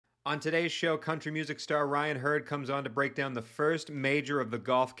On today's show, country music star Ryan Hurd comes on to break down the first major of the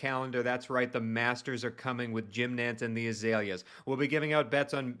golf calendar. That's right, the Masters are coming with Jim Nantz and the Azaleas. We'll be giving out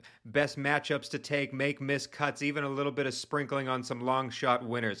bets on best matchups to take, make, miss cuts, even a little bit of sprinkling on some long shot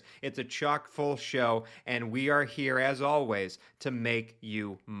winners. It's a chock full show, and we are here, as always, to make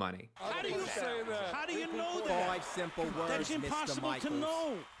you money. How do you say that? How do you know that? 5 simple words, That's impossible Mr. Michaels. to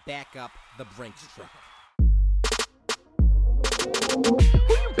know. Back up the Brinks truck. Who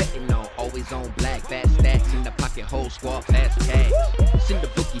you betting on? Always on black, fat stacks in the pocket, whole squad, fast cash. Send the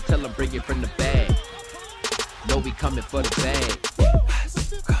bookie, tell him bring it from the bag. Know we coming for the bag.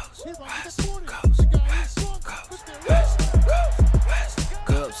 West Coast, West Coast, West Coast, West Coast, West Coast.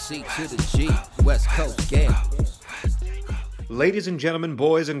 Gov C to the G, West Coast gamblers. Ladies and gentlemen,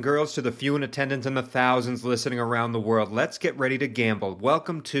 boys and girls, to the few in attendance and the thousands listening around the world, let's get ready to gamble.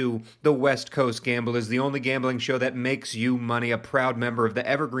 Welcome to the West Coast Gamblers, the only gambling show that makes you money, a proud member of the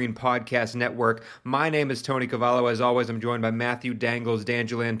Evergreen Podcast Network. My name is Tony Cavallo. As always, I'm joined by Matthew Dangles,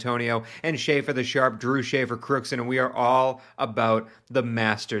 D'Angelo Antonio, and Schaefer the Sharp, Drew Schaefer Crookson, and we are all about the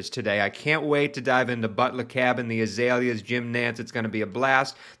Masters today. I can't wait to dive into Butler Cabin, the Azaleas, Jim Nantz. It's going to be a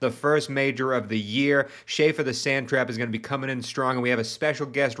blast. The first major of the year. Schaefer the Sandtrap is going to be coming in strong, and we have a special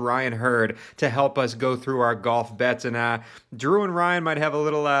guest, Ryan Hurd, to help us go through our golf bets. And Drew and Ryan might have a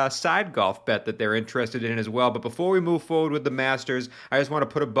little side golf bet that they're interested in as well. But before we move forward with the Masters, I just want to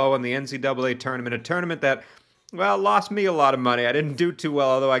put a bow on the NCAA tournament, a tournament that, well, lost me a lot of money. I didn't do too well,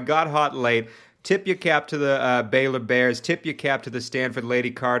 although I got hot late. Tip your cap to the Baylor Bears. Tip your cap to the Stanford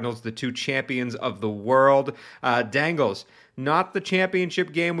Lady Cardinals, the two champions of the world. Dangles, not the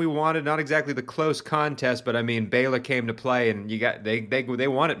championship game we wanted, not exactly the close contest, but I mean, Baylor came to play, and they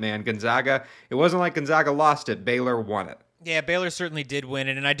won it, man. Gonzaga, it wasn't like Gonzaga lost it. Baylor won it. Yeah, Baylor certainly did win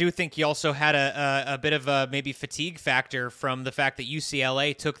it, and I do think he also had a bit of a maybe fatigue factor from the fact that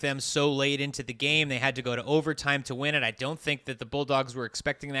UCLA took them so late into the game. They had to go to overtime to win it. I don't think that the Bulldogs were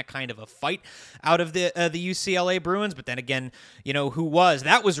expecting that kind of a fight out of the UCLA Bruins, but then again, you know, who was?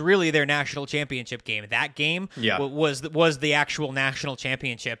 That was really their national championship game. That game was the actual national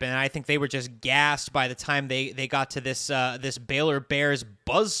championship, and I think they were just gassed by the time they got to this Baylor Bears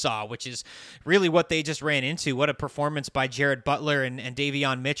buzzsaw, which is really what they just ran into. What a performance by Jared Butler and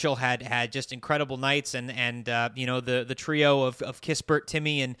Davion Mitchell had just incredible nights, and you know, the trio of Kispert,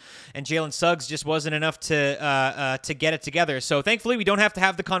 Timmy, and Jalen Suggs just wasn't enough to get it together. So thankfully, we don't have to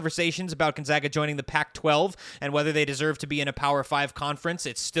have the conversations about Gonzaga joining the Pac-12 and whether they deserve to be in a Power 5 conference.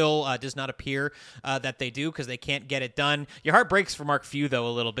 It still does not appear that they do, because they can't get it done. Your heart breaks for Mark Few, though,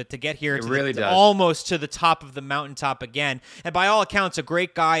 a little bit, to get here almost to the top of the mountaintop again. And by all accounts, a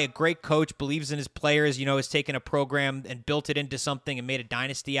great guy, a great coach, believes in his players, you know, has taken a program and built it into something and made a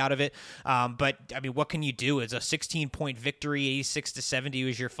dynasty out of it. But I mean, what can you do? It's a 16-point victory, 86-70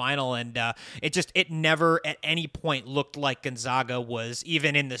 was your final, and it never at any point looked like Gonzaga was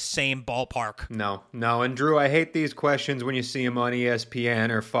even in the same ballpark. No. And Drew, I hate these questions when you see them on ESPN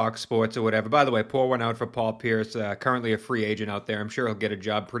or Fox Sports or whatever. By the way, pour one out for Paul Pierce, currently a free agent out there. I'm sure he'll get a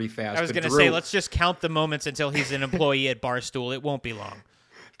job pretty fast. I was going to say, let's just count the moments until he's an employee at Barstool. It won't be long.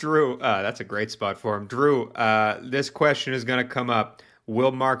 Drew, that's a great spot for him. Drew, this question is going to come up.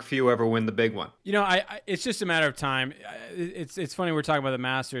 Will Mark Few ever win the big one? You know, it's just a matter of time. It's funny we're talking about the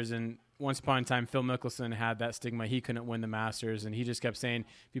Masters, and once upon a time, Phil Mickelson had that stigma. He couldn't win the Masters, and he just kept saying,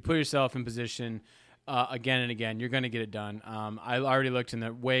 if you put yourself in position again and again, you're going to get it done. I already looked in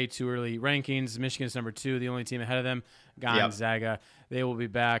the way too early rankings. Michigan's number 2, the only team ahead of them. Gonzaga. Yep. They will be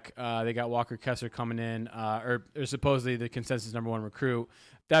back. They got Walker Kessler coming in, or supposedly the consensus number 1 recruit.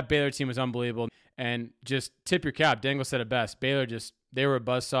 That Baylor team was unbelievable. And just tip your cap. Dangle said it best. Baylor they were a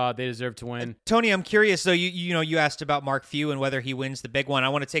buzzsaw. They deserve to win. Tony, I'm curious, though, you asked about Mark Few and whether he wins the big one. I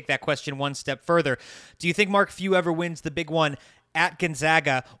want to take that question one step further. Do you think Mark Few ever wins the big one at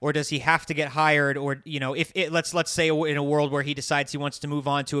Gonzaga, or does he have to get hired? Or, you know, let's say in a world where he decides he wants to move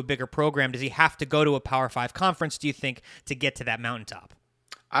on to a bigger program, does he have to go to a Power 5 conference, do you think, to get to that mountaintop?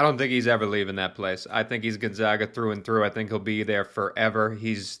 I don't think he's ever leaving that place. I think he's Gonzaga through and through. I think he'll be there forever.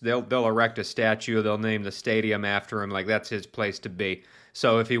 They'll erect a statue. They'll name the stadium after him. Like, that's his place to be.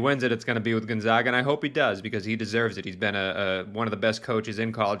 So if he wins it, it's going to be with Gonzaga, and I hope he does, because he deserves it. He's been one of the best coaches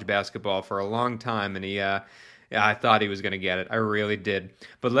in college basketball for a long time, and I thought he was going to get it. I really did.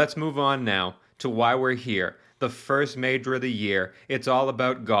 But let's move on now to why we're here. The first major of the year. It's all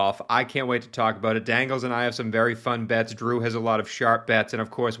about golf. I can't wait to talk about it. Dangles and I have some very fun bets. Drew has a lot of sharp bets. And, of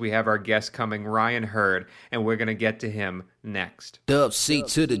course, we have our guest coming, Ryan Hurd, and we're going to get to him next. Dub C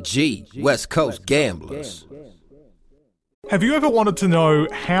to the G, West Coast Gamblers. Have you ever wanted to know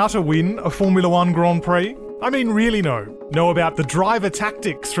how to win a Formula One Grand Prix? I mean really know. Know about the driver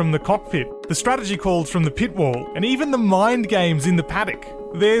tactics from the cockpit, the strategy calls from the pit wall, and even the mind games in the paddock.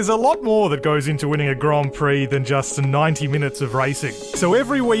 There's a lot more that goes into winning a Grand Prix than just 90 minutes of racing. So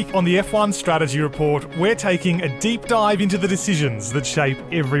every week on the F1 Strategy Report, we're taking a deep dive into the decisions that shape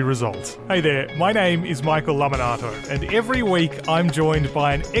every result. Hey there, my name is Michael Laminato, and every week I'm joined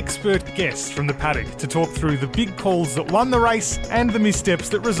by an expert guest from the paddock to talk through the big calls that won the race and the missteps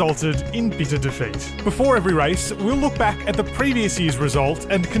that resulted in bitter defeat. Before every race, we'll look back at the previous year's result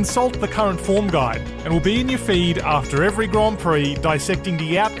and consult the current form guide, and we'll be in your feed after every Grand Prix dissecting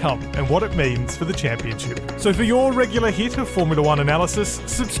the outcome and what it means for the championship. So for your regular hit of Formula One analysis,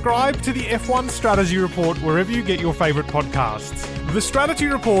 subscribe to the F1 Strategy Report wherever you get your favourite podcasts. The Strategy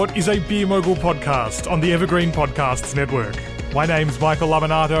Report is a Beer Mogul podcast on the Evergreen Podcasts Network. My name's Michael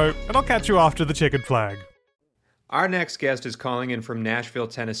Laminato, and I'll catch you after the checkered flag. Our next guest is calling in from Nashville,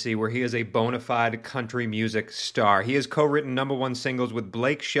 Tennessee, where he is a bona fide country music star. He has co-written #1 singles with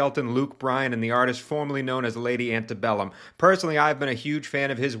Blake Shelton, Luke Bryan, and the artist formerly known as Lady Antebellum. Personally, I've been a huge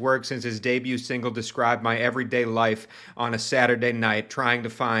fan of his work since his debut single described my everyday life on a Saturday night trying to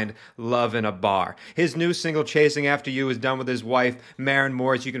find love in a bar. His new single, Chasing After You, is done with his wife, Maren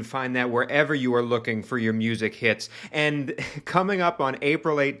Morris. You can find that wherever you are looking for your music hits. And coming up on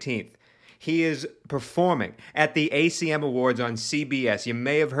April 18th, he is performing at the ACM Awards on CBS. You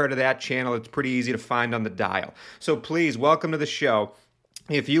may have heard of that channel. It's pretty easy to find on the dial. So please, welcome to the show.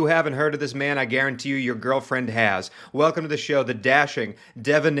 If you haven't heard of this man, I guarantee you your girlfriend has. Welcome to the show, the dashing,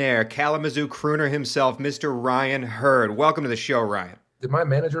 debonair, Kalamazoo crooner himself, Mr. Ryan Hurd. Welcome to the show, Ryan. Did my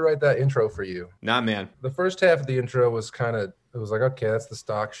manager write that intro for you? Nah, man. The first half of the intro was it was like, okay, that's the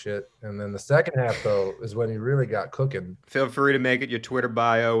stock shit. And then the second half, though, is when you really got cooking. Feel free to make it your Twitter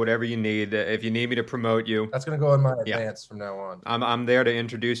bio, whatever you need. If you need me to promote you. That's going to go in my advance from now on. I'm there to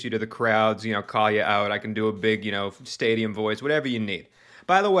introduce you to the crowds, call you out. I can do a big, stadium voice, whatever you need.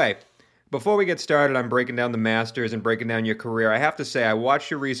 By the way, before we get started on breaking down the Masters and breaking down your career, I have to say I watched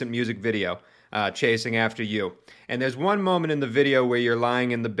your recent music video, Chasing After You. And there's one moment in the video where you're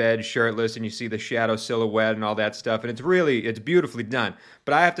lying in the bed shirtless and you see the shadow silhouette and all that stuff. And it's beautifully done.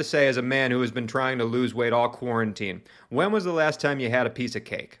 But I have to say, as a man who has been trying to lose weight all quarantine, when was the last time you had a piece of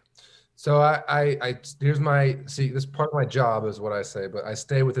cake? So this part of my job is what I say, but I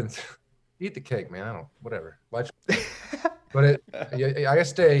stay within, eat the cake, man. Whatever. But I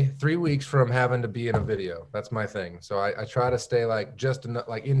stay 3 weeks from having to be in a video. That's my thing. So I try to stay just enough,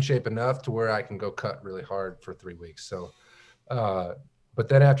 in shape enough to where I can go cut really hard for 3 weeks. So, but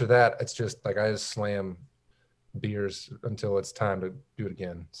then after that, it's just I just slam beers until it's time to do it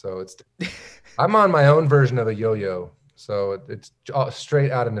again. So I'm on my own version of a yo-yo. So it's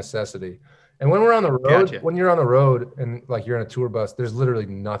straight out of necessity. And when we're on the road, Gotcha. When you're on the road and you're in a tour bus, there's literally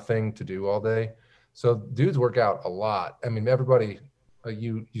nothing to do all day. So dudes work out a lot. I mean, everybody,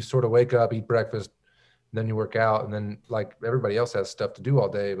 you sort of wake up, eat breakfast, then you work out, and then everybody else has stuff to do all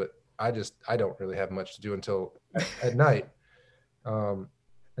day. But I don't really have much to do until at night. And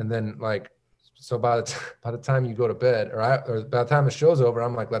then so by the time you go to bed, or by the time the show's over,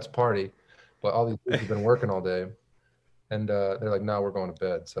 I'm like, let's party. But all these dudes have been working all day, and they're like, no, we're going to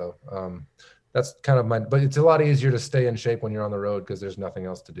bed. So that's kind of but it's a lot easier to stay in shape when you're on the road because there's nothing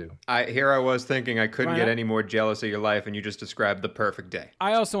else to do. I was thinking I couldn't Ryan, get any more jealous of your life, and you just described the perfect day.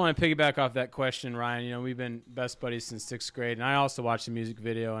 I also want to piggyback off that question, Ryan. We've been best buddies since 6th grade, and I also watched the music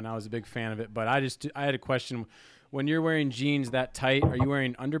video, and I was a big fan of it. But I had a question. When you're wearing jeans that tight, are you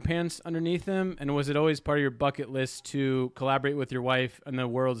wearing underpants underneath them? And was it always part of your bucket list to collaborate with your wife on the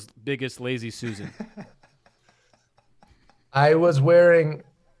world's biggest Lazy Susan? I was wearing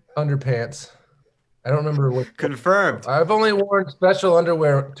underpants. I don't remember what. Confirmed. I've only worn special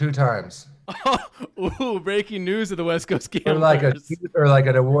underwear 2 times. Ooh, breaking news of the West Coast Or Gamblers.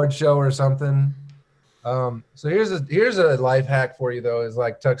 an award show or something. So here's a life hack for you though, is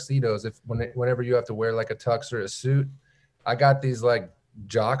tuxedos. Whenever you have to wear a tux or a suit, I got these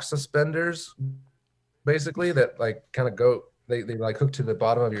jock suspenders, basically that kind of go. They hook to the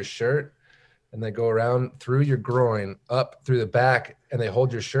bottom of your shirt, and they go around through your groin up through the back, and they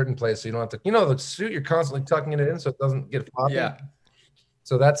hold your shirt in place so you don't have to. The suit, you're constantly tucking it in so it doesn't get floppy. Yeah.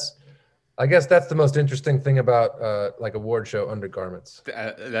 So I guess that's the most interesting thing about award show undergarments.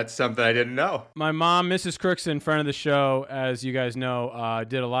 That's something I didn't know. My mom, Mrs. Crookson, friend of the show, as you guys know,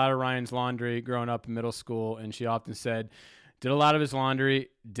 did a lot of Ryan's laundry growing up in middle school, and she often said, did a lot of his laundry,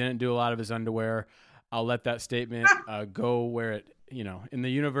 didn't do a lot of his underwear. I'll let that statement go where it, in the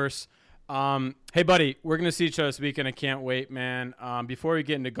universe. Hey, buddy, we're going to see each other this weekend. I can't wait, man. Before we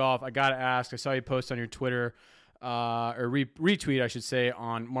get into golf, I got to ask, I saw you post on your Twitter, or retweet, I should say,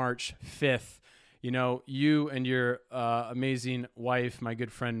 on March 5th. you and your amazing wife, my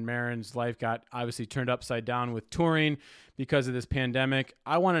good friend Marin's life got obviously turned upside down with touring because of this pandemic.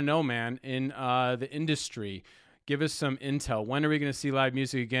 I want to know, man, in the industry, give us some intel. When are we going to see live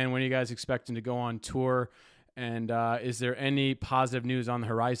music again? When are you guys expecting to go on tour? And is there any positive news on the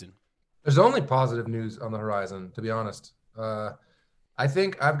horizon? There's only positive news on the horizon, to be honest. I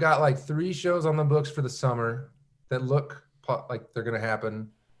think I've got like 3 shows on the books for the summer that look like they're going to happen.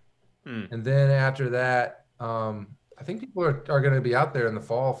 And then after that, I think people are going to be out there in the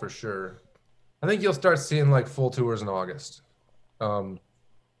fall for sure. I think you'll start seeing like full tours in August. I'm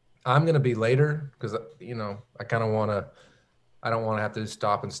going to be later because, I kind of I don't want to have to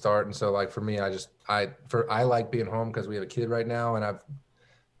stop and start. And so like for me, I like being home because we have a kid right now, and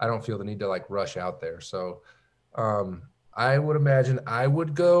I don't feel the need to like rush out there. So I would imagine I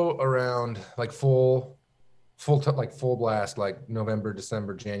would go around like full blast, like November,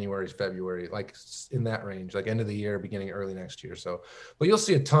 December, January, February, like in that range, like end of the year, beginning early next year. So, but you'll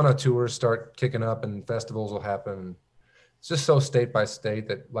see a ton of tours start kicking up and festivals will happen. It's just so state by state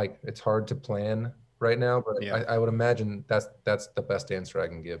that like it's hard to plan right now, but yeah. I would imagine that's the best answer I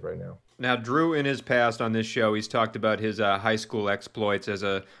can give right now. Now, Drew, in his past on this show, he's talked about his high school exploits as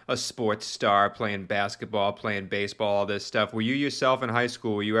a sports star, playing basketball, playing baseball, all this stuff. Were you yourself in high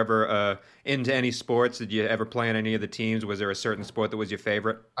school, were you ever into any sports? Did you ever play on any of the teams? Was there a certain sport that was your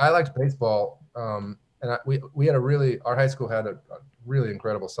favorite? I liked baseball, and we had our high school had a really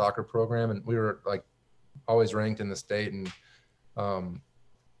incredible soccer program, and we were like always ranked in the state.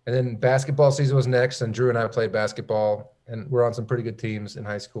 And then basketball season was next, and Drew and I played basketball, and we're on some pretty good teams in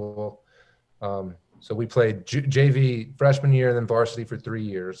high school. So we played JV freshman year and then varsity for 3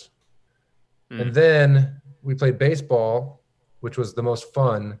 years. And then we played baseball, which was the most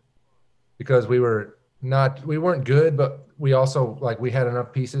fun because we weren't good, but we also we had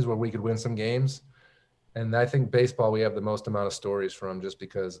enough pieces where we could win some games. And I think baseball, we have the most amount of stories from just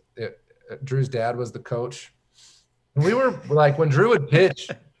because Drew's dad was the coach. And we were like, when Drew would pitch,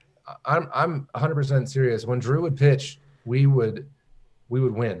 I'm 100% serious. When Drew would pitch, we would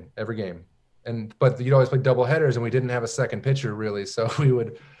win every game. But you'd always play double headers, and we didn't have a second pitcher really. So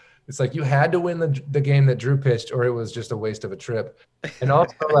it's like you had to win the game that Drew pitched, or it was just a waste of a trip. And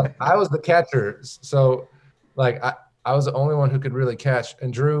also, I was the catcher, so I was the only one who could really catch.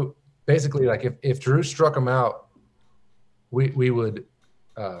 And Drew, basically, if Drew struck him out, we would.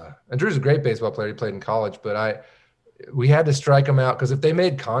 And Drew's a great baseball player. He played in college, but we had to strike him out because if they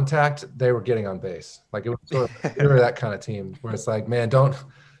made contact, they were getting on base. Like it was we were that kind of team where it's like, man, don't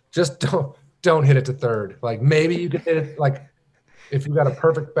hit it to third. Like maybe you could hit it if you got a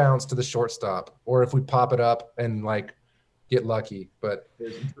perfect bounce to the shortstop, or if we pop it up and get lucky. But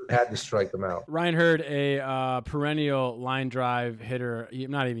had to strike them out. Ryan Hurd, a perennial line drive hitter. I'm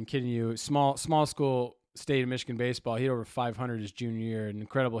not even kidding you. Small school state of Michigan baseball. He had over 500 his junior year. An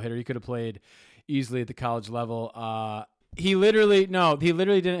incredible hitter. He could have played easily at the college level. He literally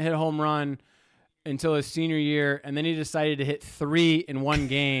didn't hit a home run until his senior year, and then he decided to hit 3 in one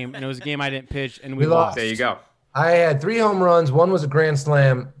game, and it was a game I didn't pitch, and we lost. There you go. I had 3 home runs. One was a grand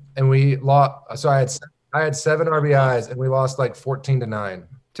slam, and we lost. So I had 7 RBIs, and we lost 14-9.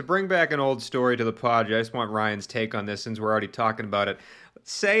 To bring back an old story to the pod, I just want Ryan's take on this since we're already talking about it.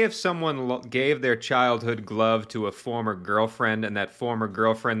 Say if someone gave their childhood glove to a former girlfriend, and that former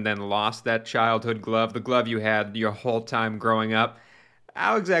girlfriend then lost that childhood glove, the glove you had your whole time growing up,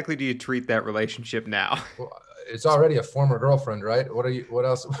 how exactly do you treat that relationship now? Well, it's already a former girlfriend, right? What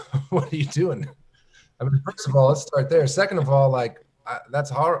else? What are you doing? I mean, first of all, let's start there. Second of all, that's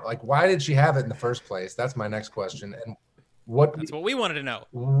hard. Why did she have it in the first place? That's my next question. And that's what we wanted to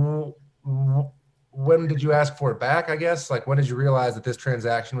know. When did you ask for it back, I guess? When did you realize that this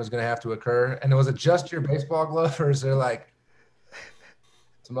transaction was going to have to occur? And was it just your baseball glove, or is there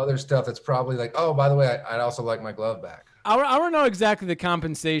some other stuff that's probably oh, by the way, I'd also like my glove back? I want to know exactly the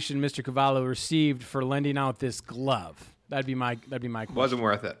compensation Mr. Cavallo received for lending out this glove. That'd be my question. Wasn't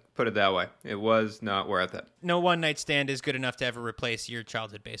worth it. Put it that way. It was not worth it. No one night stand is good enough to ever replace your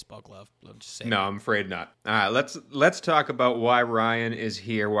childhood baseball glove. I'll just say no, I'm afraid not. All right, let's talk about why Ryan is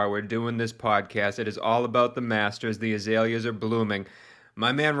here, why we're doing this podcast. It is all about the Masters. The azaleas are blooming.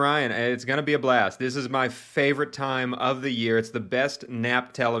 My man Ryan, it's going to be a blast. This is my favorite time of the year. It's the best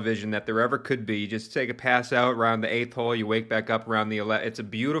nap television that there ever could be. You just take a pass out around the 8th hole. You wake back up around the 11th. It's a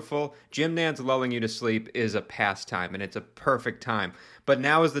beautiful, Jim Nantz lulling you to sleep is a pastime, and it's a perfect time. But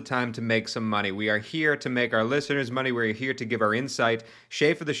now is the time to make some money. We are here to make our listeners money. We're here to give our insight.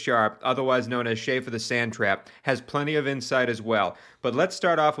 Schaefer the Sharp, otherwise known as Schaefer the Sand Trap, has plenty of insight as well. But let's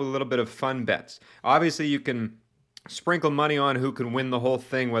start off with a little bit of fun bets. Obviously, you can sprinkle money on who can win the whole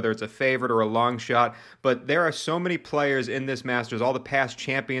thing, whether it's a favorite or a long shot. But there are so many players in this Masters, all the past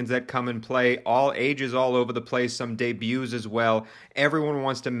champions that come and play, all ages all over the place, some debuts as well. Everyone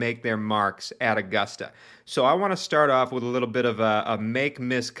wants to make their marks at Augusta. So I want to start off with a little bit of a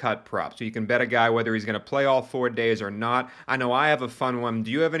make-miss cut prop. So you can bet a guy whether he's going to play all 4 days or not. I know I have a fun one.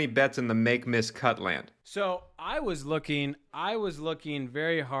 Do you have any bets in the make-miss cut land? So I was looking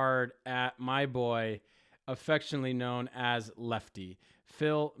very hard at my boy, affectionately known as Lefty,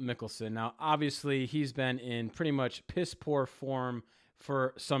 Phil Mickelson. Now, obviously, he's been in pretty much piss poor form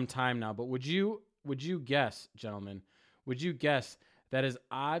for some time now. But would you guess, gentlemen, that his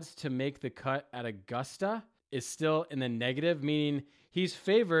odds to make the cut at Augusta is still in the negative, meaning he's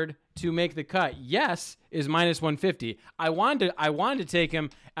favored to make the cut? Yes is minus 150. I wanted to take him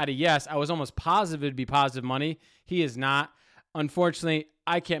at a yes. I was almost positive it'd be positive money. He is not. Unfortunately,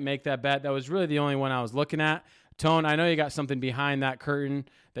 I can't make that bet. That was really the only one I was looking at. Tone, I know you got something behind that curtain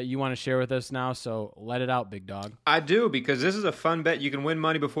that you want to share with us now, so let it out, big dog. I do, because this is a fun bet. You can win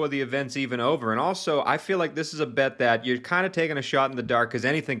money before the event's even over. And also, I feel like this is a bet that you're kind of taking a shot in the dark, because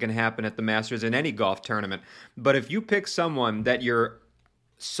anything can happen at the Masters in any golf tournament. But if you pick someone that you're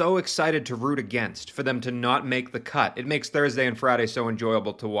so excited to root against for them to not make the cut, it makes Thursday and Friday so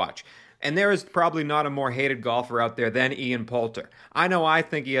enjoyable to watch. And there is probably not a more hated golfer out there than Ian Poulter. I know I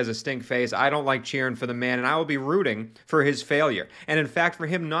think he has a stink face. I don't like cheering for the man, and I will be rooting for his failure. And in fact, for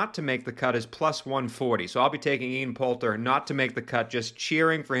him not to make the cut is plus 140. So I'll be taking Ian Poulter not to make the cut, just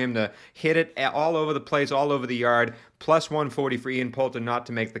cheering for him to hit it all over the place, all over the yard. Plus 140 for Ian Poulter not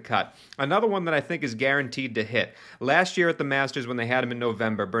to make the cut. Another one that I think is guaranteed to hit. Last year at the Masters when they had him in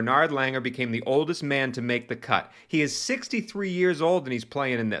November, Bernard Langer became the oldest man to make the cut. He is 63 years old and he's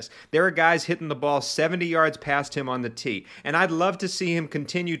playing in this. There are guys hitting the ball 70 yards past him on the tee. And I'd love to see him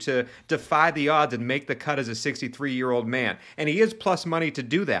continue to defy the odds and make the cut as a 63-year-old man. And he is plus money to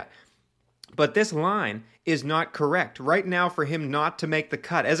do that. But this line is not correct. Right now, for him not to make the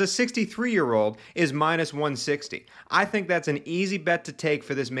cut as a 63-year-old is minus 160. I think that's an easy bet to take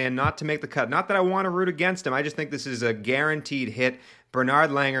for this man not to make the cut. Not that I want to root against him. I just think this is a guaranteed hit.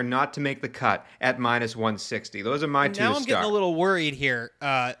 Bernard Langer not to make the cut at minus 160. Those are my two to start. Now I'm getting a little worried here,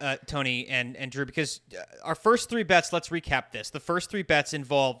 Tony and Drew, because our first 3 bets, let's recap this. The first 3 bets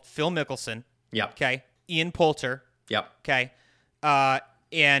involved Phil Mickelson. Yep. Okay. Ian Poulter. Yep. Okay.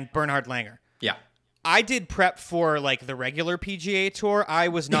 And Bernhard Langer. Yeah. I did prep for like the regular PGA Tour. I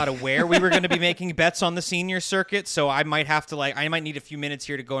was not aware we were going to be making bets on the senior circuit, so I might have to I might need a few minutes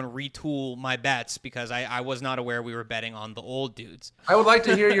here to go and retool my bets because I was not aware we were betting on the old dudes. I would like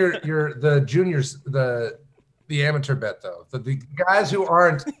to hear the juniors, the amateur bet though. The guys who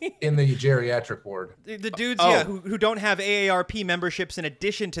aren't in the geriatric ward. The dudes, who don't have AARP memberships in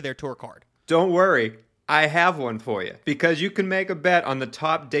addition to their tour card. Don't worry. I have one for you, because you can make a bet on the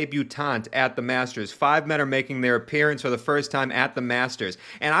top debutante at the Masters. 5 men are making their appearance for the first time at the Masters.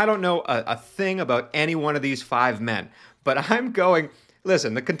 And I don't know a thing about any one of these 5 men, but I'm going...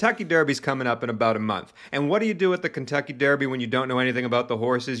 Listen, the Kentucky Derby's coming up in about a month. And what do you do at the Kentucky Derby when you don't know anything about the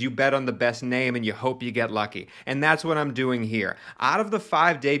horses? You bet on the best name and you hope you get lucky. And that's what I'm doing here. Out of the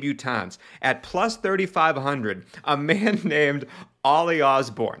 5 debutantes, at plus 3,500, a man named Ollie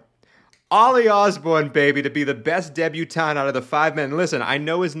Osborne. Ollie Osborne, baby, to be the best debutant out of the 5 men. Listen, I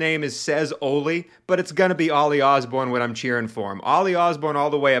know his name is Says Oli, but it's going to be Ollie Osborne when I'm cheering for him. Ollie Osborne all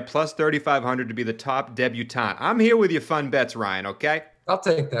the way at plus 3,500 to be the top debutant. I'm here with your fun bets, Ryan, okay? I'll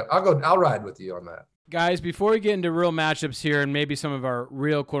take that. I'll ride with you on that. Guys, before we get into real matchups here and maybe some of our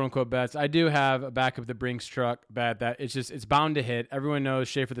real quote-unquote bets, I do have a back of the Brinks truck bet that it's bound to hit. Everyone knows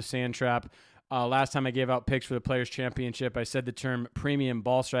Schaefer the Sand Trap. Last time I gave out picks for the Players' Championship, I said the term premium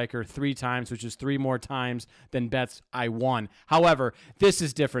ball striker 3 times, which is 3 more times than bets I won. However, this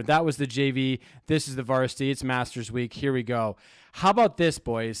is different. That was the JV. This is the varsity. It's Masters Week. Here we go. How about this,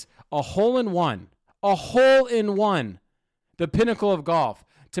 boys? A hole-in-one. A hole-in-one. The pinnacle of golf.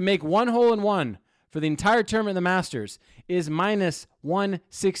 To make 1 hole-in-one for the entire tournament of the Masters is minus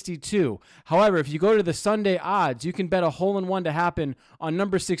 162. However, if you go to the Sunday odds, you can bet a hole-in-one to happen on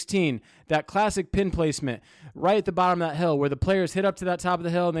number 16, that classic pin placement right at the bottom of that hill where the players hit up to that top of the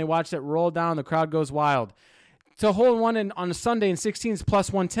hill and they watch it roll down, the crowd goes wild. It's a hole-in-one on a Sunday in 16 is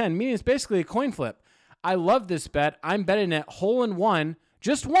plus 110, meaning it's basically a coin flip. I love this bet. I'm betting it hole-in-one,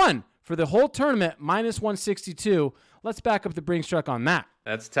 just one, for for the whole tournament, minus 162. Let's back up the Brinks truck on that.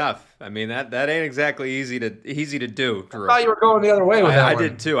 That's tough. I mean, that ain't exactly easy to do, Drew. I thought you were going the other way with that I one.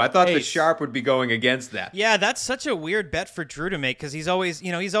 did too. I thought the Ace. sharp would be going against that. Yeah, that's such a weird bet for Drew to make because he's always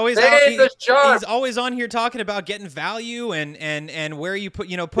Save the sharp. he's always on here talking about getting value and where you put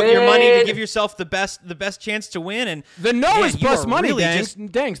your money to give yourself the best chance to win. And The no man, is you plus are money, really Dangs.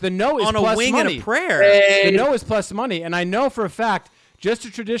 just Dangs, the no is on a plus wing money. and a prayer. The no is plus money, and I know for a fact, just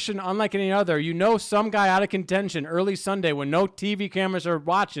a tradition unlike any other, some guy out of contention early Sunday when no TV cameras are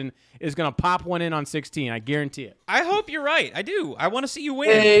watching is going to pop one in on 16. I guarantee it. I hope you're right. I do. I want to see you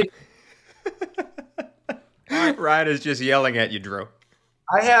win. Ryan is just yelling at you, Drew.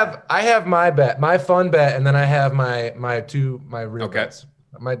 I have my bet, my fun bet, and then I have my real bets.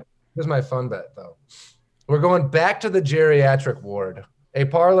 Here's my fun bet though. We're going back to the geriatric ward. A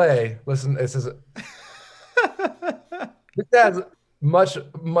parlay. Listen, this has much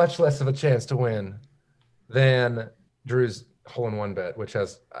less of a chance to win than Drew's hole-in-one bet, which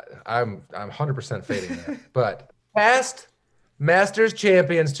I'm 100% fading that. But past Masters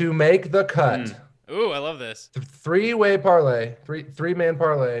champions to make the cut. Ooh, I love this. Three-way parlay, three-man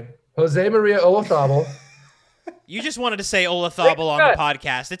parlay. Jose Maria Olazabal. You just wanted to say Olazabal on the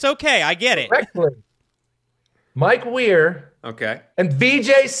podcast. It's okay. I get it. Correctly. Mike Weir. Okay. And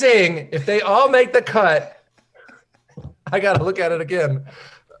VJ Singh, if they all make the cut, I got to look at it again.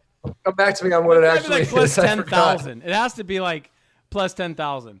 Come back to me on what it actually like plus is. I forgot. 10,000. It has to be like plus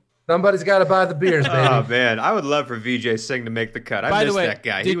 10,000. Somebody's got to buy the beers, baby. Oh, man. I would love for VJ Singh to make the cut. I miss that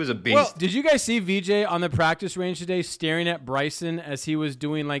guy. He was a beast. Well, did you guys see VJ on the practice range today staring at Bryson as he was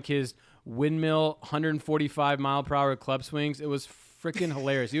doing like his windmill 145 mile per hour club swings? It was freaking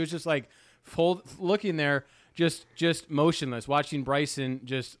hilarious. He was just like looking there, just motionless, watching Bryson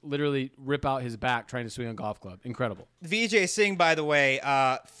just literally rip out his back trying to swing a golf club. Incredible. VJ Singh, by the way,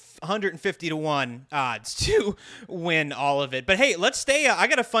 150 to 1 odds to win all of it. But hey, let's stay. I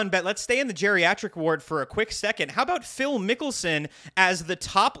got a fun bet. Let's stay in the geriatric ward for a quick second. How about Phil Mickelson as the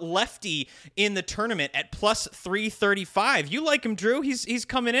top lefty in the tournament at plus 335? You like him, Drew? He's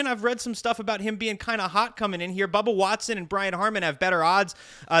coming in. I've read some stuff about him being kind of hot coming in here. Bubba Watson and Brian Harmon have better odds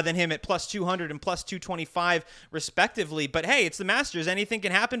than him at plus 200 and plus 225 respectively. But hey, it's the Masters. Anything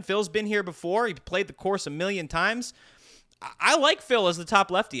can happen. Phil's been here before. He played the course a million times. I like Phil as the top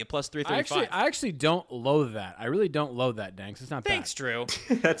lefty at plus 335. I actually don't loathe that. I really don't loathe that, Danks. It's not Thanks, bad. Drew.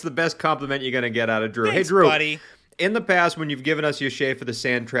 That's the best compliment you're going to get out of Drew. Thanks, hey, Drew. buddy. In the past, when you've given us your shave for the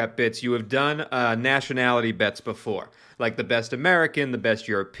sand trap bits, you have done nationality bets before, like the best American, the best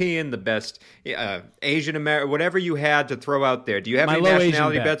European, the best Asian American, whatever you had to throw out there. Do you have any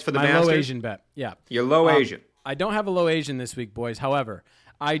nationality bets for the Masters? My low Asian bet, yeah. You're low Asian. I don't have a low Asian this week, boys. However,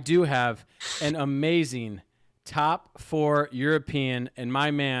 I do have an amazing top 4 European, and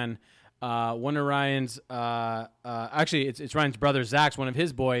my man, one of Ryan's, actually it's Ryan's brother, Zach's, one of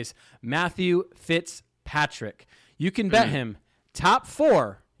his boys, Matthew Fitzpatrick. You can bet him top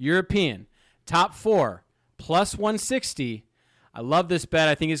 4 European, top 4 plus 160. I love this bet.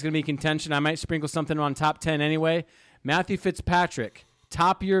 I think it's going to be contention. I might sprinkle something on top 10 anyway. Matthew Fitzpatrick,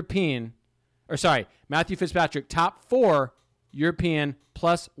 top top 4 European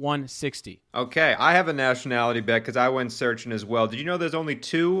plus 160. Okay, I have a nationality bet because I went searching as well. Did you know there's only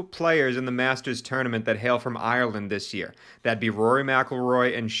 2 players in the Masters tournament that hail from Ireland this year? That'd be Rory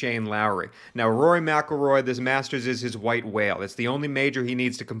McIlroy and Shane Lowry. Now, Rory McIlroy, this Masters is his white whale. It's the only major he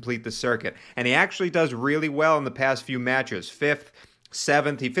needs to complete the circuit. And he actually does really well in the past few matches. 5th,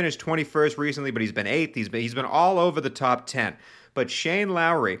 7th. He finished 21st recently, but he's been 8th. He's been all over the top 10. But Shane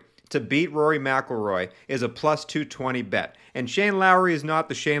Lowry to beat Rory McIlroy is a plus 220 bet. And Shane Lowry is not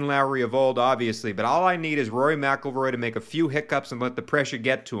the Shane Lowry of old, obviously, but all I need is Rory McIlroy to make a few hiccups and let the pressure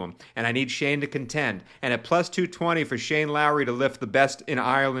get to him. And I need Shane to contend. And at plus 220 for Shane Lowry to lift the best in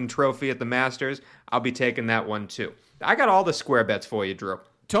Ireland trophy at the Masters, I'll be taking that one too. I got all the square bets for you, Drew.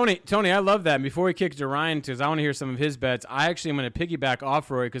 Tony, I love that. And before we kick to Ryan, because I want to hear some of his bets, I actually am going to piggyback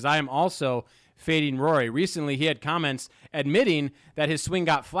off Rory because I am also fading Rory. Recently, he had comments admitting that his swing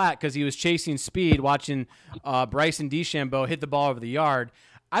got flat because he was chasing speed, watching Bryson DeChambeau hit the ball over the yard.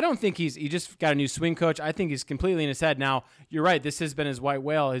 I don't think he just got a new swing coach. I think he's completely in his head. Now, you're right. This has been his white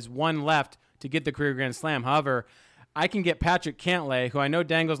whale, his one left to get the career Grand Slam. However, I can get Patrick Cantlay, who I know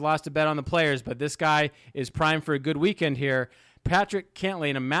Dangle's lost a bet on the players, but this guy is primed for a good weekend here. Patrick Cantlay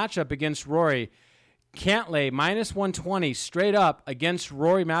in a matchup against Rory. Cantlay minus 120 straight up against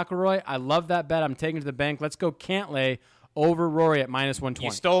Rory McIlroy. I love that bet. I'm taking it to the bank. Let's go Cantlay over Rory at -120.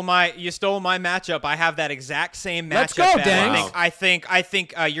 You stole my matchup. I have that exact same matchup. Let's go, bet. Dangs. I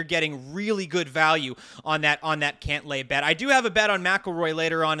think you're getting really good value on that can't lay bet. I do have a bet on McIlroy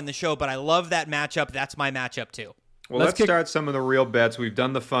later on in the show, but I love that matchup. That's my matchup too. Well, let's start some of the real bets. We've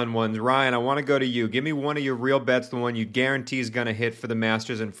done the fun ones. Ryan, I want to go to you. Give me one of your real bets, the one you guarantee is going to hit for the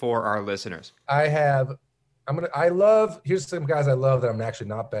Masters and for our listeners. Here's some guys I love that I'm actually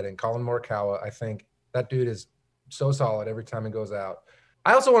not betting. Colin Morikawa, I think that dude is so solid every time he goes out.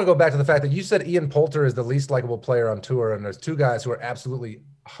 I also want to go back to the fact that you said Ian Poulter is the least likable player on tour, and there's two guys who are absolutely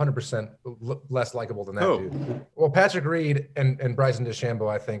 100% less likable than that dude. Well, Patrick Reed and Bryson DeChambeau,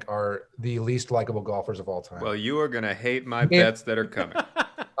 I think, are the least likable golfers of all time. Well, you are going to hate my bets that are coming.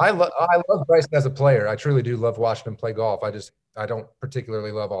 I love Bryson as a player. I truly do love watching him play golf. I don't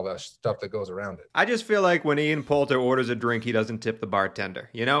particularly love all that stuff that goes around it. I just feel like when Ian Poulter orders a drink, he doesn't tip the bartender.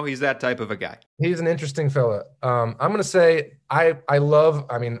 You know, he's that type of a guy. He's an interesting fella. I'm going to say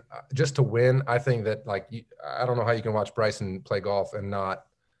just to win, I think that I don't know how you can watch Bryson play golf and not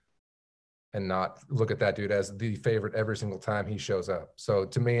look at that dude as the favorite every single time he shows up. So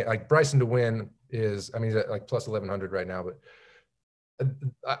to me, Bryson to win is, he's at plus 1,100 right now, but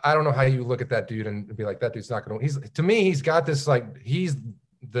I don't know how you look at that dude and be like, that dude's not going to. To me, he's got this he's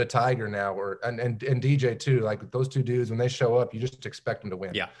the Tiger now, and DJ too. Like those two dudes, when they show up, you just expect them to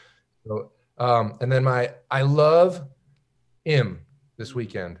win. Yeah. So, and then I love him this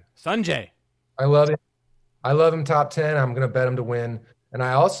weekend. Sanjay. I love him. I love him top 10. I'm going to bet him to win. And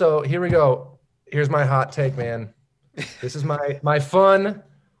I also, here we go. Here's my hot take, man. This is my fun.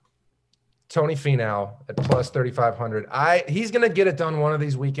 Tony Finau at plus 3,500. He's going to get it done one of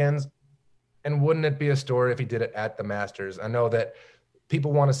these weekends. And wouldn't it be a story if he did it at the Masters? I know that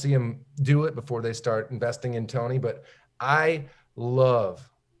people want to see him do it before they start investing in Tony, but I love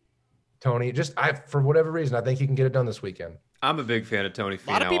Tony. For whatever reason, I think he can get it done this weekend. I'm a big fan of Tony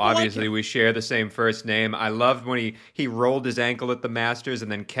Finau. Obviously, we share the same first name. I loved when he rolled his ankle at the Masters and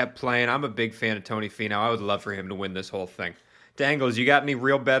then kept playing. I'm a big fan of Tony Finau. I would love for him to win this whole thing. Dangles, you got any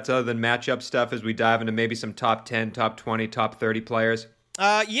real bets other than matchup stuff as we dive into maybe some top 10, top 20, top 30 players?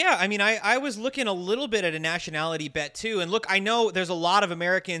 Yeah, I was looking a little bit at a nationality bet too. And look, I know there's a lot of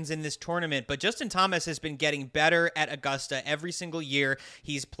Americans in this tournament, but Justin Thomas has been getting better at Augusta every single year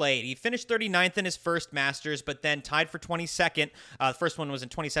he's played. He finished 39th in his first Masters, but then tied for 22nd. The first one was in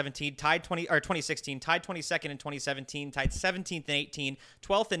 2016, tied 22nd in 2017, tied 17th in 18,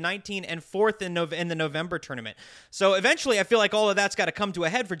 12th in 19, and 4th in the November tournament. So eventually, I feel like all of that's got to come to a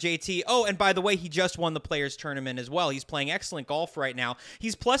head for JT. Oh, and by the way, he just won the Players Tournament as well. He's playing excellent golf right now.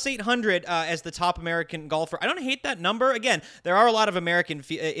 He's plus 800 as the top American golfer. I don't hate that number. Again, there are a lot of American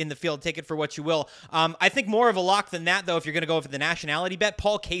in the field. Take it for what you will. I think more of a lock than that, though, if you're going to go for the nationality bet.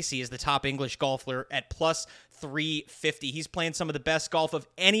 Paul Casey is the top English golfer at plus 350. He's playing some of the best golf of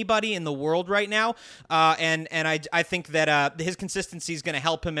anybody in the world right now, and I think that his consistency is going to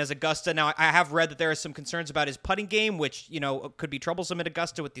help him as Augusta. Now, I have read that there are some concerns about his putting game, which could be troublesome at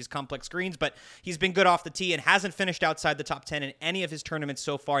Augusta with these complex greens, but he's been good off the tee and hasn't finished outside the top 10 in any of his tournaments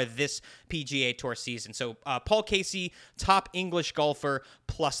so far this PGA Tour season. So Paul Casey, top English golfer,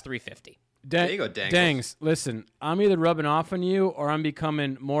 plus 350. There you go, Dangles. Dangs, listen, I'm either rubbing off on you or I'm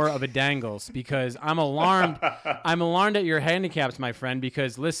becoming more of a Dangles because I'm alarmed. I'm alarmed at your handicaps, my friend,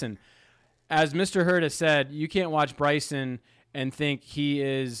 because listen, as Mr. Hurd has said, you can't watch Bryson and think he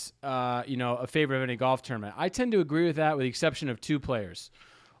is a favorite of any golf tournament. I tend to agree with that with the exception of two players.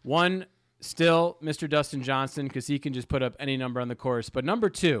 One, still Mr. Dustin Johnson, because he can just put up any number on the course. But number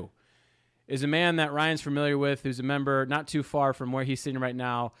two is a man that Ryan's familiar with, who's a member not too far from where he's sitting right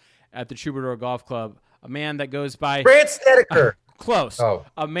now at the Troubadour Golf Club, a man that goes by... Grant Snedeker. Close. Oh.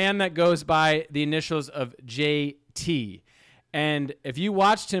 A man that goes by the initials of JT. And if you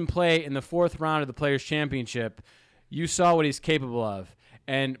watched him play in the fourth round of the Players' Championship, you saw what he's capable of.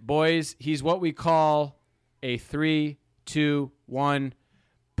 And, boys, he's what we call a 3-2-1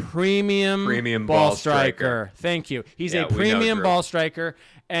 premium ball striker. Thank you. He's a premium ball striker.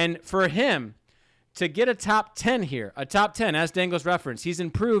 And for him to get a top 10 here, a top 10, as Dangles referenced, he's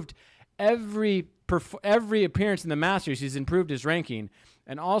improved every appearance in the Masters. He's improved his ranking.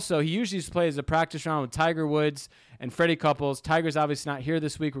 And also, he usually plays a practice round with Tiger Woods and Freddie Couples. Tiger's obviously not here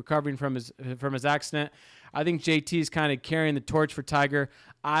this week, recovering from his accident. I think JT is kind of carrying the torch for Tiger.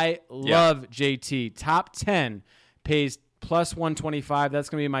 I love JT. Top 10 pays plus 125. That's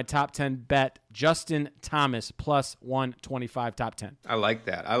going to be my top 10 bet Justin Thomas plus 125 top 10. I like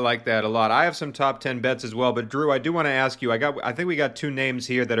that. I like that a lot. I have some top 10 bets as well, but Drew, I do want to ask you. I think we got two names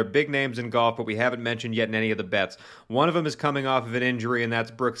here that are big names in golf, but we haven't mentioned yet in any of the bets. One of them is coming off of an injury, and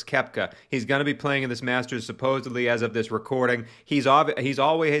that's Brooks Koepka. He's going to be playing in this Masters supposedly as of this recording. He's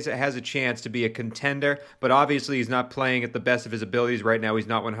always has a chance to be a contender, but obviously he's not playing at the best of his abilities right now. He's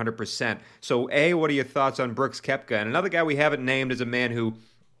not 100%. So, A, what are your thoughts on Brooks Koepka? And another guy we haven't named is a man who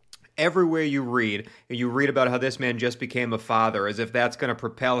everywhere you read about how this man just became a father, as if that's going to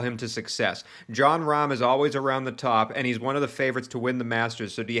propel him to success. Jon Rahm is always around the top, and he's one of the favorites to win the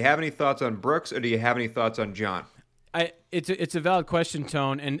Masters. So do you have any thoughts on Brooks, or do you have any thoughts on Jon? It's a valid question,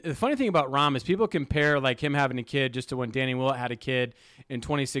 Tone. And the funny thing about Rahm is people compare like him having a kid just to when Danny Willett had a kid in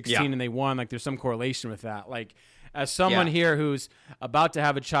 2016 and they won. Like there's some correlation with that. Like as someone here who's about to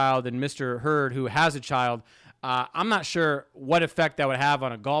have a child and Mr. Hurd who has a child, I'm not sure what effect that would have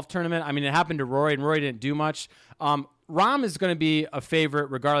on a golf tournament. I mean, it happened to Rory, and Rory didn't do much. Rahm is going to be a favorite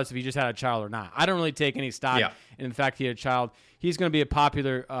regardless if he just had a child or not. I don't really take any stock in the fact he had a child. He's going to be a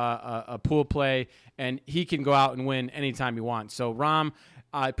popular a pool play, and he can go out and win anytime he wants. So Rahm,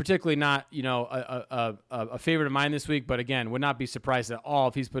 particularly not a favorite of mine this week, but again, would not be surprised at all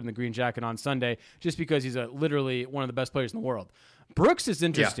if he's putting the green jacket on Sunday just because he's literally one of the best players in the world. Brooks is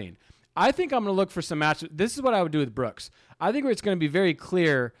interesting. Yeah. I think I'm going to look for some matches. This is what I would do with Brooks. I think it's going to be very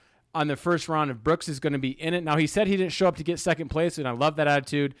clear on the first round if Brooks is going to be in it. Now, he said he didn't show up to get second place, and I love that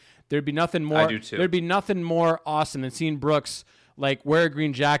attitude. There'd be nothing more. I do too. There'd be nothing more awesome than seeing Brooks like wear a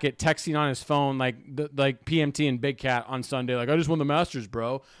green jacket, texting on his phone like PMT and Big Cat on Sunday. Like, I just won the Masters,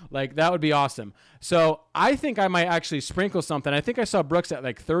 bro. Like, that would be awesome. So I think I might actually sprinkle something. I think I saw Brooks at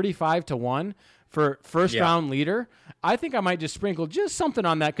like 35-1 for first round leader. I think I might just sprinkle just something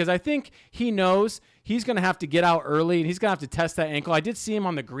on that because I think he knows he's going to have to get out early and he's going to have to test that ankle. I did see him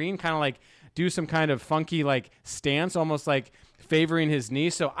on the green kind of like do some kind of funky like stance, almost like favoring his knee.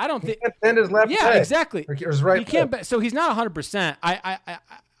 So I don't think he can't bend his left yeah, leg. exactly. Or his right he can't. So he's not 100%.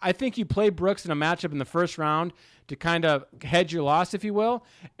 I think you play Brooks in a matchup in the first round to kind of hedge your loss, if you will,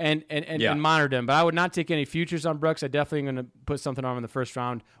 and monitor him. But I would not take any futures on Brooks. I definitely am going to put something on him in the first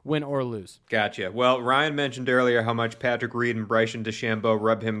round, win or lose. Gotcha. Well, Ryan mentioned earlier how much Patrick Reed and Bryson DeChambeau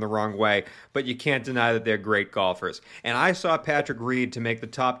rub him the wrong way, but you can't deny that they're great golfers. And I saw Patrick Reed to make the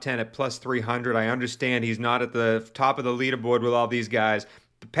top 10 at plus 300. I understand he's not at the top of the leaderboard with all these guys.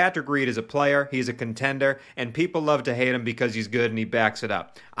 Patrick Reed is a player, he's a contender, and people love to hate him because he's good and he backs it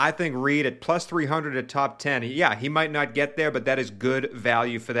up. I think Reed at plus 300 at top 10, he might not get there, but that is good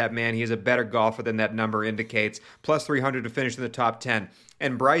value for that man. He is a better golfer than that number indicates. Plus 300 to finish in the top 10.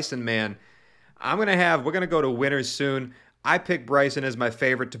 And Bryson, man, we're going to go to winners soon. I picked Bryson as my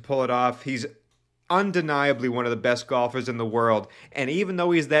favorite to pull it off. He's undeniably one of the best golfers in the world. And even though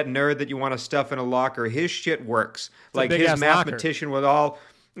he's that nerd that you want to stuff in a locker, his shit works. It's like his mathematician locker.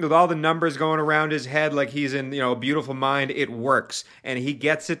 with all the numbers going around his head like he's in, a beautiful mind, it works. And he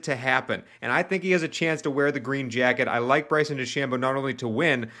gets it to happen. And I think he has a chance to wear the green jacket. I like Bryson DeChambeau not only to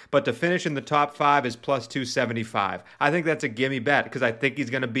win, but to finish in the top 5 is plus 275. I think that's a gimme bet because I think he's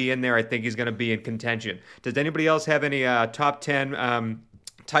going to be in there. I think he's going to be in contention. Does anybody else have any top 10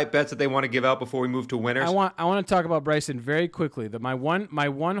 type bets that they want to give out before we move to winners? I want to talk about Bryson very quickly. My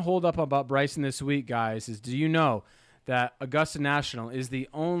one hold up about Bryson this week, guys, is do you know that Augusta National is the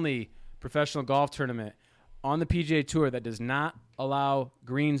only professional golf tournament on the PGA Tour that does not allow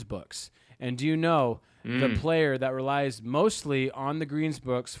greens books? And do you know the player that relies mostly on the greens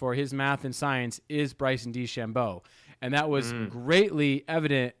books for his math and science is Bryson DeChambeau? And that was greatly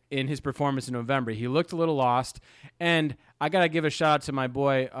evident in his performance in November. He looked a little lost. And I got to give a shout out to my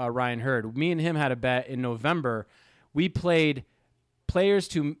boy, Ryan Hurd. Me and him had a bet in November. We played players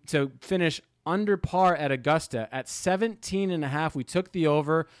to finish under par at Augusta at 17.5. We took the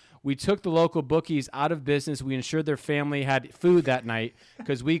over. We took the local bookies out of business. We ensured their family had food that night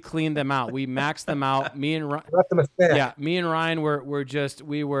because we cleaned them out. We maxed them out. Me and Ryan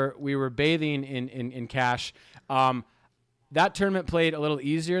were bathing in cash. That tournament played a little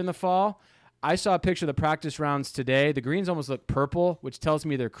easier in the fall. I saw a picture of the practice rounds today. The greens almost look purple, which tells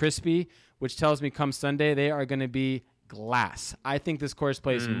me they're crispy, which tells me come Sunday they are going to be glass. I think this course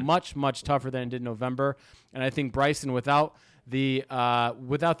plays much, much tougher than it did in November, and I think Bryson, without the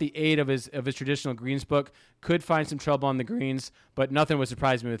aid of his traditional greens book, could find some trouble on the greens, but nothing would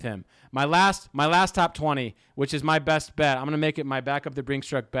surprise me with him. My last top 20, which is my best bet, I'm going to make it my back up the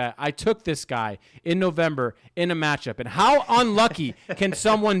Brinkstruck bet. I took this guy in November in a matchup, and how unlucky can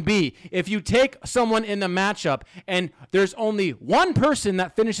someone be if you take someone in the matchup and there's only one person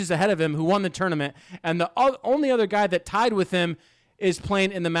that finishes ahead of him who won the tournament, and the only other guy that tied with him is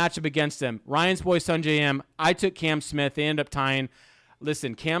playing in the matchup against him. Ryan's boy, Sunjay M. I took Cam Smith. They ended up tying.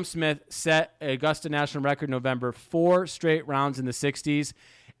 Listen, Cam Smith set Augusta National record in November, 4 straight rounds in the 60s.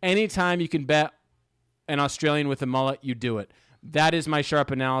 Anytime you can bet an Australian with a mullet, you do it. That is my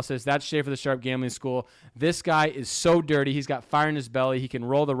sharp analysis. That's Schaefer the Sharp Gambling School. This guy is so dirty. He's got fire in his belly. He can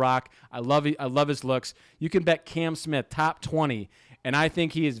roll the rock. I love his looks. You can bet Cam Smith top 20, and I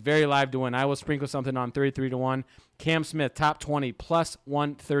think he is very live to win. I will sprinkle something on 33-1. Cam Smith top 20 plus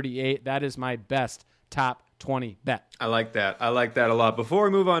 138. That is my best top 20 bet. I like that. I like that a lot. Before we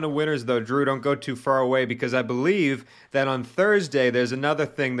move on to winners, though, Drew, don't go too far away because I believe that on Thursday there's another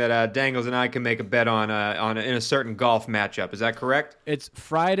thing that Dangles and I can make a bet on in a certain golf matchup. Is that correct? It's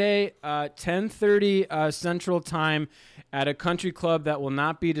Friday, 10:30 Central Time at a country club that will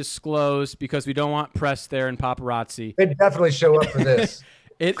not be disclosed because we don't want press there and paparazzi. They'd definitely show up for this.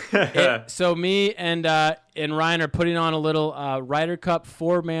 So me and Ryan are putting on a little Ryder Cup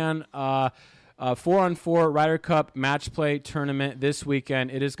 4-man 4-on-4 Ryder Cup match play tournament this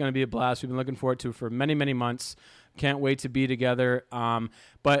weekend. It is going to be a blast. We've been looking forward to it for many, many months. Can't wait to be together.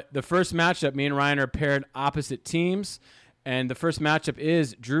 But the first matchup, me and Ryan are paired opposite teams. And the first matchup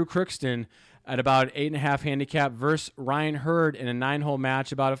is Drew Crookston at about an 8.5 handicap versus Ryan Hurd in a 9-hole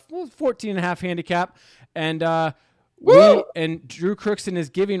match, about a 14.5 handicap. And and Drew Crookston is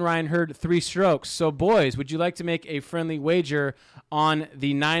giving Ryan Hurd 3 strokes. So, boys, would you like to make a friendly wager on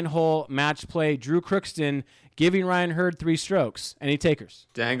the 9-hole match play? Drew Crookston giving Ryan Hurd 3 strokes. Any takers?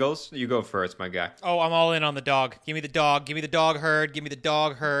 Dangles, you go first, my guy. Oh, I'm all in on the dog. Give me the dog. Give me the dog Hurd. Give me the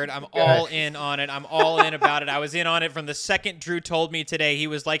dog Hurd. I'm all in on it. I'm all in about it. I was in on it from the second Drew told me today. He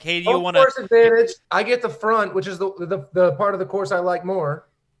was like, hey, do you want to... Course advantage. I get the front, which is the part of the course I like more,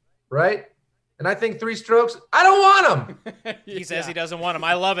 right? And I think 3 strokes, I don't want them. He says he doesn't want them.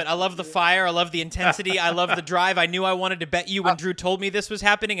 I love it. I love the fire. I love the intensity. I love the drive. I knew I wanted to bet you when Drew told me this was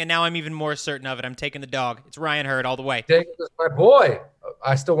happening, and now I'm even more certain of it. I'm taking the dog. It's Ryan Hurd all the way. Dangles is my boy.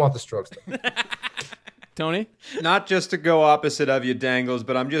 I still want the strokes, though. Tony? Not just to go opposite of you, Dangles,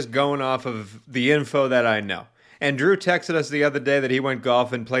 but I'm just going off of the info that I know. And Drew texted us the other day that he went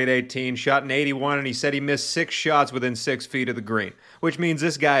golfing, played 18, shot an 81, and he said he missed 6 shots within 6 feet of the green, which means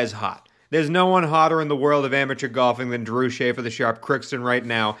this guy is hot. There's no one hotter in the world of amateur golfing than Drew Schaefer, the Sharp Crookston right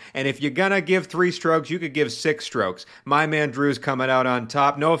now. And if you're going to give 3 strokes, you could give 6 strokes. My man Drew's coming out on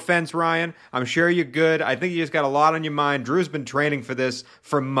top. No offense, Ryan. I'm sure you're good. I think you just got a lot on your mind. Drew's been training for this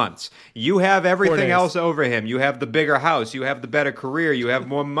for months. You have everything else over him. You have the bigger house. You have the better career. You have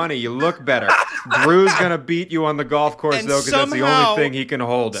more money. You look better. Drew's going to beat you on the golf course, And though, because that's the only thing he can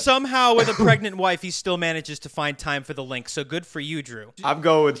hold it. Somehow, with a pregnant wife, he still manages to find time for the link. So good for you, Drew. I'm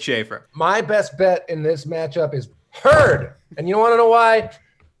going with Schaefer. My best bet in this matchup is Hurd. And you want to know why?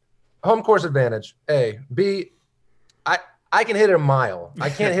 Home course advantage, A. B, I can hit it a mile.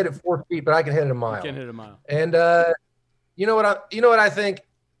 I can't hit it 4 feet, but I can hit it a mile. You can hit a mile. And you know what I think?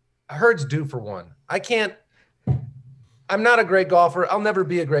 Hurd's due for one. I'm not a great golfer. I'll never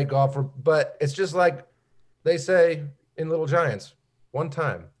be a great golfer, but it's just like they say in Little Giants, one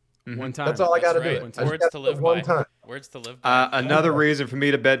time. One time. That's all I got to do. Words to live by. One time. Words to live by. Another reason for me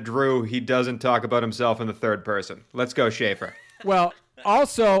to bet Drew, he doesn't talk about himself in the third person. Let's go, Schaefer. Well,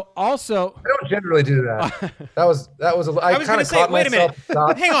 also, I don't generally do that. That was. I was going to say, wait a minute.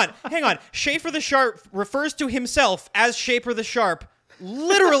 Hang on. Schaefer the Sharp refers to himself as Schaefer the Sharp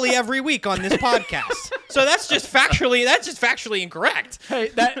literally every week on this podcast. So that's just factually incorrect. Hey,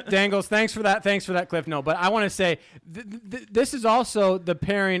 Dangles, thanks for that, Cliff. No, but I want to say this is also the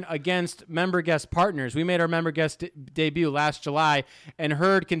pairing against member guest partners. We made our member guest debut last July, and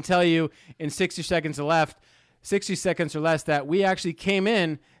Hurd can tell you in 60 seconds or less that we actually came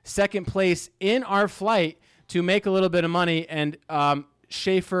in second place in our flight to make a little bit of money, and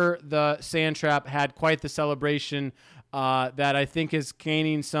Schaefer the Sand Trap had quite the celebration that I think is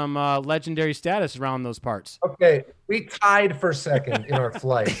gaining some legendary status around those parts. Okay, we tied for second in our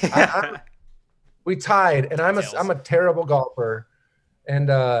flight. We tied, and I'm a terrible golfer. And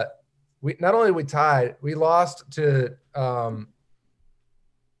we not only we tied, we lost to.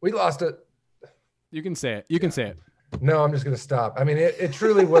 You can say it. No, I'm just gonna stop. I mean, it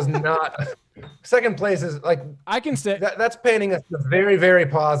truly was not. Second place is like I can say that's painting us a very, very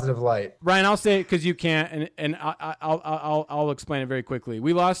positive light. Ryan, I'll say it because you can't, and I'll explain it very quickly.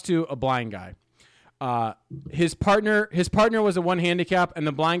 We lost to a blind guy. His partner was a 1 handicap, and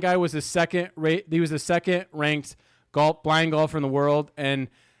the blind guy was the second ranked blind golfer in the world, and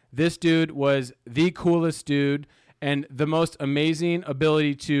this dude was the coolest dude. and the most amazing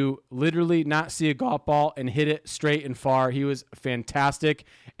ability to literally not see a golf ball and hit it straight and far. He was fantastic,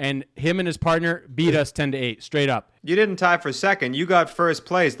 and him and his partner beat us 10-8 straight up. You didn't tie for second. You got first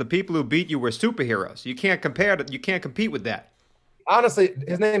place. The people who beat you were superheroes. You can't compete with that. Honestly,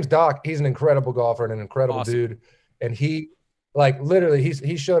 his name's Doc. He's an incredible golfer and an incredible dude. And he, like, literally,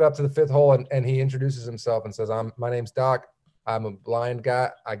 he showed up to the fifth hole and he introduces himself and says, my name's Doc. I'm a blind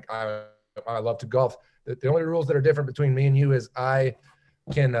guy. I love to golf. The only rules that are different between me and you is I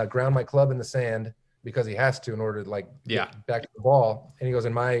can ground my club in the sand because he has to in order to, like, get back to the ball. And he goes,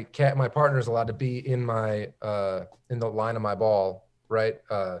 and my partner is allowed to be in the line of my ball, right?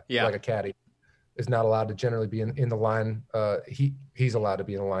 Like a caddy is not allowed to generally be in the line. He's allowed to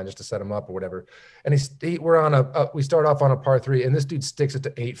be in the line just to set him up or whatever. And we start off on a par 3, and this dude sticks it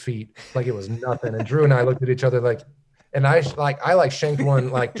to 8 feet like it was nothing. And Drew and I looked at each other like, and I shanked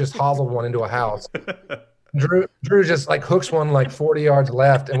one, like just hoselled one into a house. Drew just like hooks one like 40 yards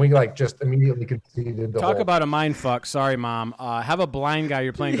left, and we like just immediately conceded the Talk hole. about a mind fuck. Sorry, Mom. Have a blind guy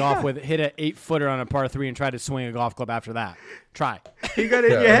you're playing golf with hit an 8-footer on a par 3 and try to swing a golf club after that. Try. He got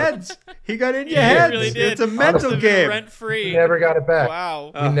in your heads. He got in your heads. Really did. It's a mental game. Rent free. He never got it back.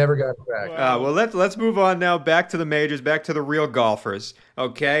 Wow. He never got it back. Well, let's move on now. Back to the majors. Back to the real golfers.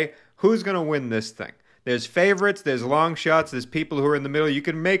 Okay, who's gonna win this thing? There's favorites, there's long shots, there's people who are in the middle. You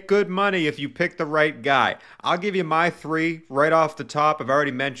can make good money if you pick the right guy. I'll give you my 3 right off the top. I've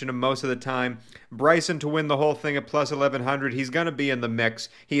already mentioned them most of the time. Bryson to win the whole thing at plus 1,100. He's going to be in the mix.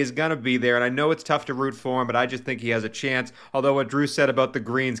 He is going to be there, and I know it's tough to root for him, but I just think he has a chance, although what Drew said about the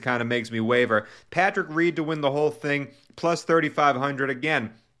greens kind of makes me waver. Patrick Reed to win the whole thing, plus 3,500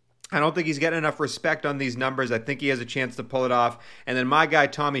 again. I don't think he's getting enough respect on these numbers. I think he has a chance to pull it off. And then my guy,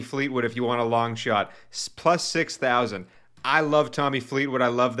 Tommy Fleetwood, if you want a long shot, plus 6,000. I love Tommy Fleetwood. I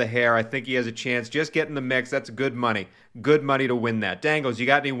love the hair. I think he has a chance. Just get in the mix. That's good money. Good money to win that. Dangles, you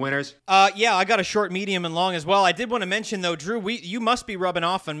got any winners? Yeah, I got a short, medium, and long as well. I did want to mention though, Drew, you must be rubbing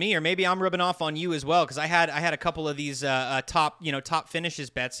off on me, or maybe I'm rubbing off on you as well, because I had a couple of these top finishes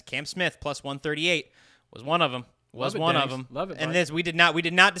bets. Cam Smith plus 138 was one of them. Was one of them. Love it, and bud. this we did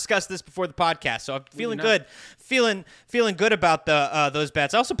not discuss this before the podcast, so I'm feeling good, feeling good about those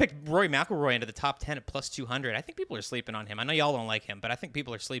bets. I also picked Rory McIlroy into the top 10 at plus 200. I think people are sleeping on him. I know y'all don't like him, but I think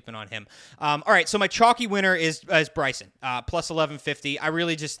people are sleeping on him. All right, so my chalky winner is Bryson, plus 1150. I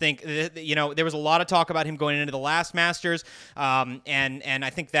really just think there was a lot of talk about him going into the last Masters, and I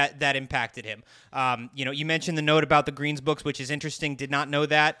think that impacted him. You mentioned the note about the greens books, which is interesting. Did not know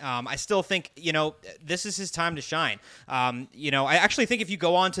that. I still think this is his time to shine. I actually think if you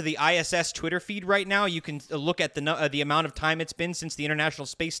go on to the ISS Twitter feed right now, you can look at the amount of time it's been since the International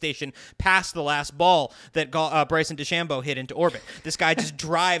Space Station passed the last ball that Bryson DeChambeau hit into orbit. This guy just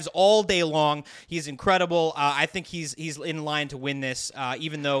drives all day long. He's incredible. I think he's in line to win this,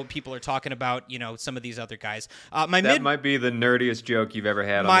 even though people are talking about some of these other guys. That might be the nerdiest joke you've ever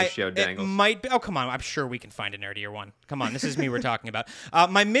had on this show, Dangles. It might be. Oh, come on. I'm sure we can find a nerdier one. Come on. This is me we're talking about.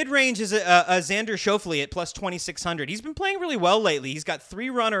 My mid-range is a Xander Schauffele at plus 2,600. He's been playing really well lately. He's got 3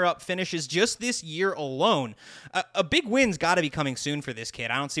 runner-up finishes just this year alone. A big win's got to be coming soon for this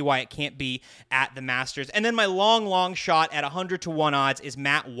kid. I don't see why it can't be at the Masters. And then my long shot at 100-1 odds is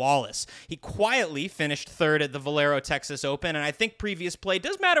Matt Wallace. He quietly finished 3rd at the Valero Texas Open, and I think previous play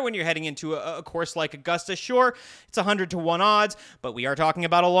does matter when you're heading into a course like Augusta. Sure, it's 100-1 odds, but we are talking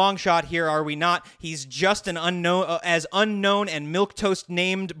about a long shot here, are we not? He's just an unknown and milquetoast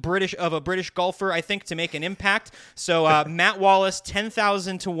named British golfer, I think, to make an impact. So Matt Wallace,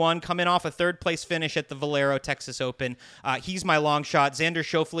 10,000-1, coming off a 3rd place finish at the Valero Texas Open. He's my long shot. Xander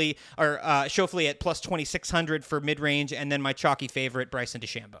Schauffele at plus 2,600 for mid-range, and then my chalky favorite, Bryson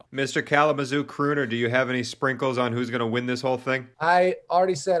DeChambeau. Mr. Kalamazoo Crooner, do you have any sprinkles on who's going to win this whole thing? I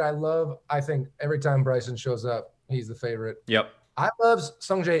already said I think every time Bryson shows up, he's the favorite. Yep. I love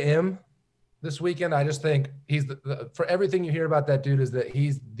Sungjae Im this weekend. I just think he's for everything you hear about that dude is that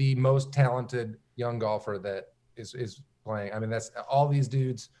he's the most talented young golfer that is playing. I mean, that's all these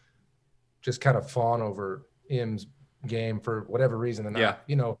dudes just kind of fawn over Im's game for whatever reason. And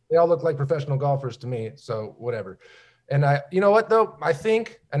they all look like professional golfers to me. So whatever. And you know what though? I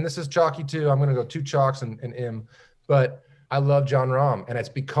think, and this is chalky too, I'm going to go 2 chalks and Im, but I love John Rahm, and it's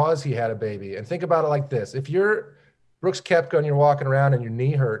because he had a baby. And think about it like this. If you're Brooks Koepka and you're walking around and your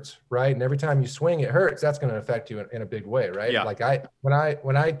knee hurts, right? And every time you swing, it hurts. That's going to affect you in a big way, right? Yeah. Like when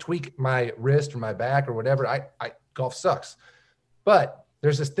I tweak my wrist or my back or whatever, golf sucks. But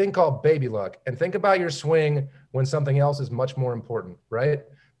there's this thing called baby luck. And think about your swing when something else is much more important, right?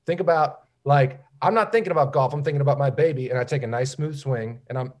 Think about I'm not thinking about golf. I'm thinking about my baby, and I take a nice smooth swing,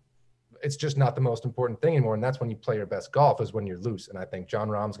 and it's just not the most important thing anymore. And that's when you play your best golf, is when you're loose. And I think Jon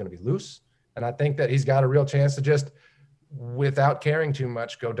Rahm's going to be loose. And I think that he's got a real chance to just, without caring too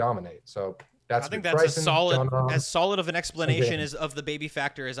much, go dominate. So I think that's as solid of an explanation as of the baby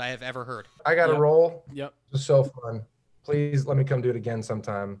factor as I have ever heard. I got to roll. Yep. It was so fun. Please let me come do it again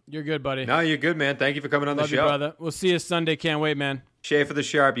sometime. You're good, buddy. No, you're good, man. Thank you for coming on Love the you, show. brother. We'll see you Sunday. Can't wait, man. Schaefer the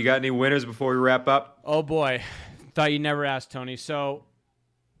Sharp, you got any winners before we wrap up? Oh, boy. Thought you'd never ask, Tony. So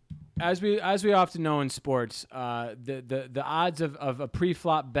as we often know in sports, the odds of a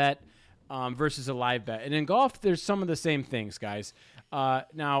pre-flop bet versus a live bet. And in golf, there's some of the same things, guys.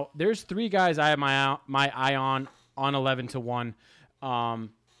 Now, there's 3 guys I have my eye on 11-1.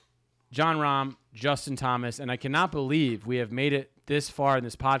 Jon Rahm, Justin Thomas, and I cannot believe we have made it this far in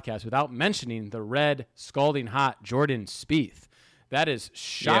this podcast without mentioning the red, scalding hot Jordan Spieth. That is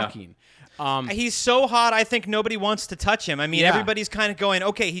shocking. Yeah. He's so hot, I think nobody wants to touch him. I mean, everybody's kind of going,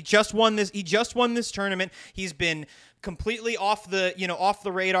 okay, he just won this tournament. He's been completely off the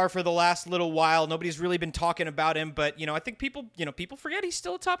radar for the last little while. Nobody's really been talking about him, but I think people forget he's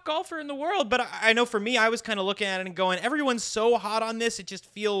still a top golfer in the world. But I know for me, I was kind of looking at it and going, everyone's so hot on this, it just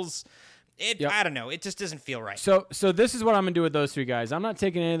feels I don't know, it just doesn't feel right. So this is what I'm gonna do with those 3 guys. I'm not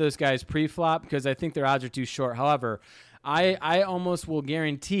taking any of those guys pre-flop because I think their odds are too short. However, I almost will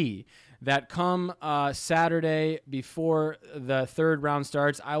guarantee that come Saturday before the 3rd round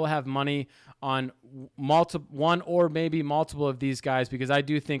starts, I will have money on one or maybe multiple of these guys, because I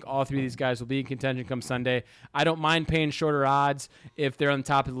do think all 3 of these guys will be in contention come Sunday. I don't mind paying shorter odds if they're on the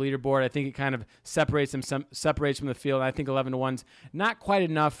top of the leaderboard. I think it kind of separates from the field. I think 11-1's not quite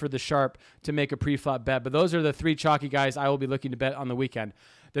enough for the Sharp to make a pre-flop bet, but those are the 3 chalky guys I will be looking to bet on the weekend.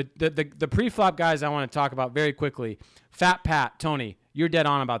 The pre-flop guys I want to talk about very quickly. Fat Pat, Tony, you're dead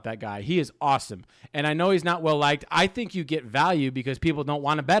on about that guy. He is awesome. And I know he's not well liked. I think you get value because people don't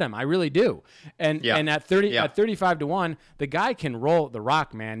want to bet him. I really do. And at 35-1, the guy can roll the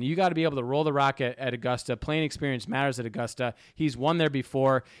rock, man. You got to be able to roll the rock at Augusta. Playing experience matters at Augusta. He's won there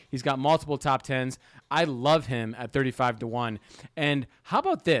before. He's got multiple top 10s. I love him at 35-1. And how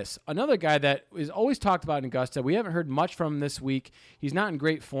about this? Another guy that is always talked about in Augusta. We haven't heard much from him this week. He's not in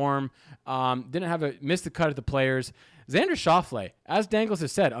great form. Missed the cut at the Players. Xander Schauffele, as Dangles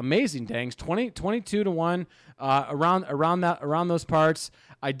has said, amazing Dangs, 22-1 around those parts.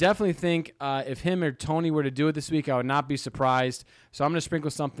 I definitely think if him or Tony were to do it this week, I would not be surprised. So I'm going to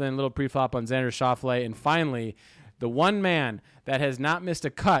sprinkle something, a little pre-flop on Xander Schauffele. And finally, the one man that has not missed a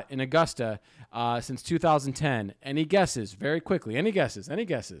cut in Augusta since 2010. Any guesses? Very quickly. Any guesses?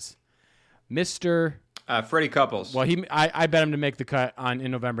 Mr. Freddie Couples. Well, I bet him to make the cut in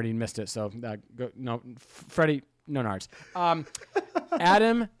November, and he missed it. So Freddie. No nards.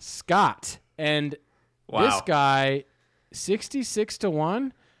 Adam Scott, and this guy,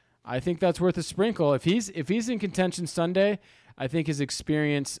 66-1. I think that's worth a sprinkle. If he's in contention Sunday, I think his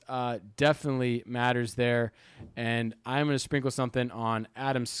experience definitely matters there. And I'm going to sprinkle something on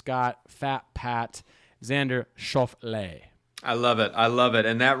Adam Scott, Fat Pat, Xander Schauffele. I love it.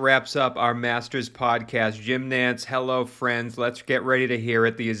 And that wraps up our Masters podcast. Jim Nantz, hello, friends. Let's get ready to hear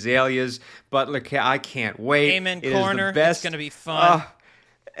it. The Azaleas, Butler, I can't wait. Amen Corner. It's going to be fun.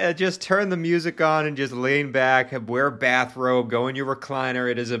 Just turn the music on and just lean back, wear a bathrobe, go in your recliner.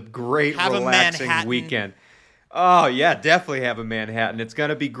 It is a great, relaxing weekend. Oh, yeah, definitely have a Manhattan. It's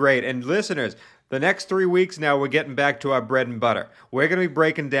going to be great. And listeners, the next 3 weeks now, we're getting back to our bread and butter. We're going to be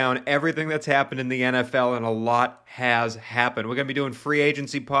breaking down everything that's happened in the NFL, and a lot has happened. We're going to be doing free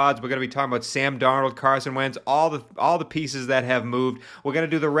agency pods. We're going to be talking about Sam Darnold, Carson Wentz, all the pieces that have moved. We're going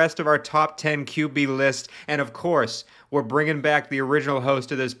to do the rest of our top 10 QB list. And, of course, we're bringing back the original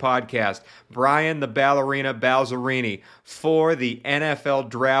host of this podcast, Brian the Ballerina Balzerini, for the NFL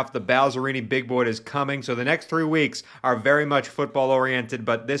Draft. The Balzerini Big Board is coming, so the next 3 weeks are very much football-oriented,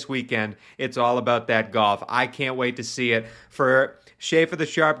 but this weekend, it's all about that golf. I can't wait to see it. For Schaefer the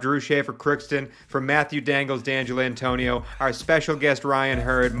Sharp, Drew Schaefer Crookston, for Matthew Dangles, D'Angelo Antonio, our special guest Ryan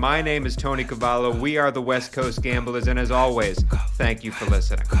Hurd, my name is Tony Cavallo. We are the West Coast Gamblers, and as always, thank you for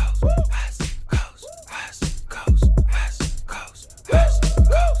listening.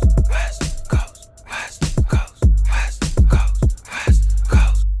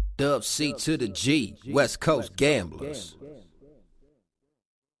 Dub C to the G, West Coast Gamblers.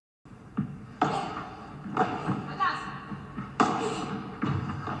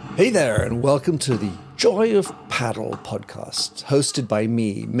 Hey there, and welcome to the Joy of Paddle podcast, hosted by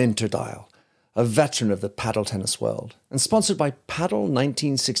me, Minter Dial, a veteran of the paddle tennis world, and sponsored by Paddle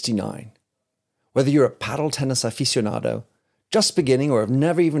 1969. Whether you're a paddle tennis aficionado, just beginning, or have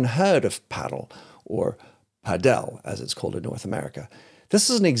never even heard of paddle, or padel, as it's called in North America, This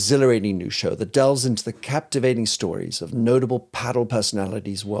is an exhilarating new show that delves into the captivating stories of notable paddle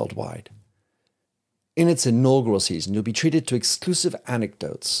personalities worldwide. In its inaugural season, you'll be treated to exclusive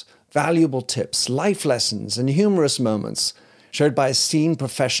anecdotes, valuable tips, life lessons, and humorous moments shared by esteemed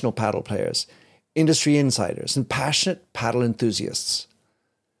professional paddle players, industry insiders, and passionate paddle enthusiasts.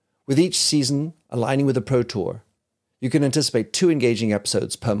 With each season aligning with the Pro Tour, you can anticipate 2 engaging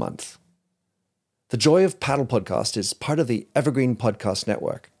episodes per month. The Joy of Paddle podcast is part of the Evergreen Podcast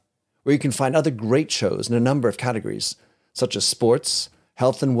Network, where you can find other great shows in a number of categories, such as sports,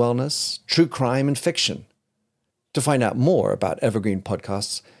 health and wellness, true crime, and fiction. To find out more about Evergreen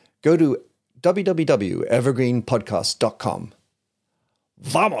Podcasts, go to www.evergreenpodcast.com.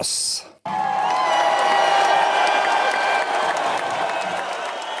 Vamos!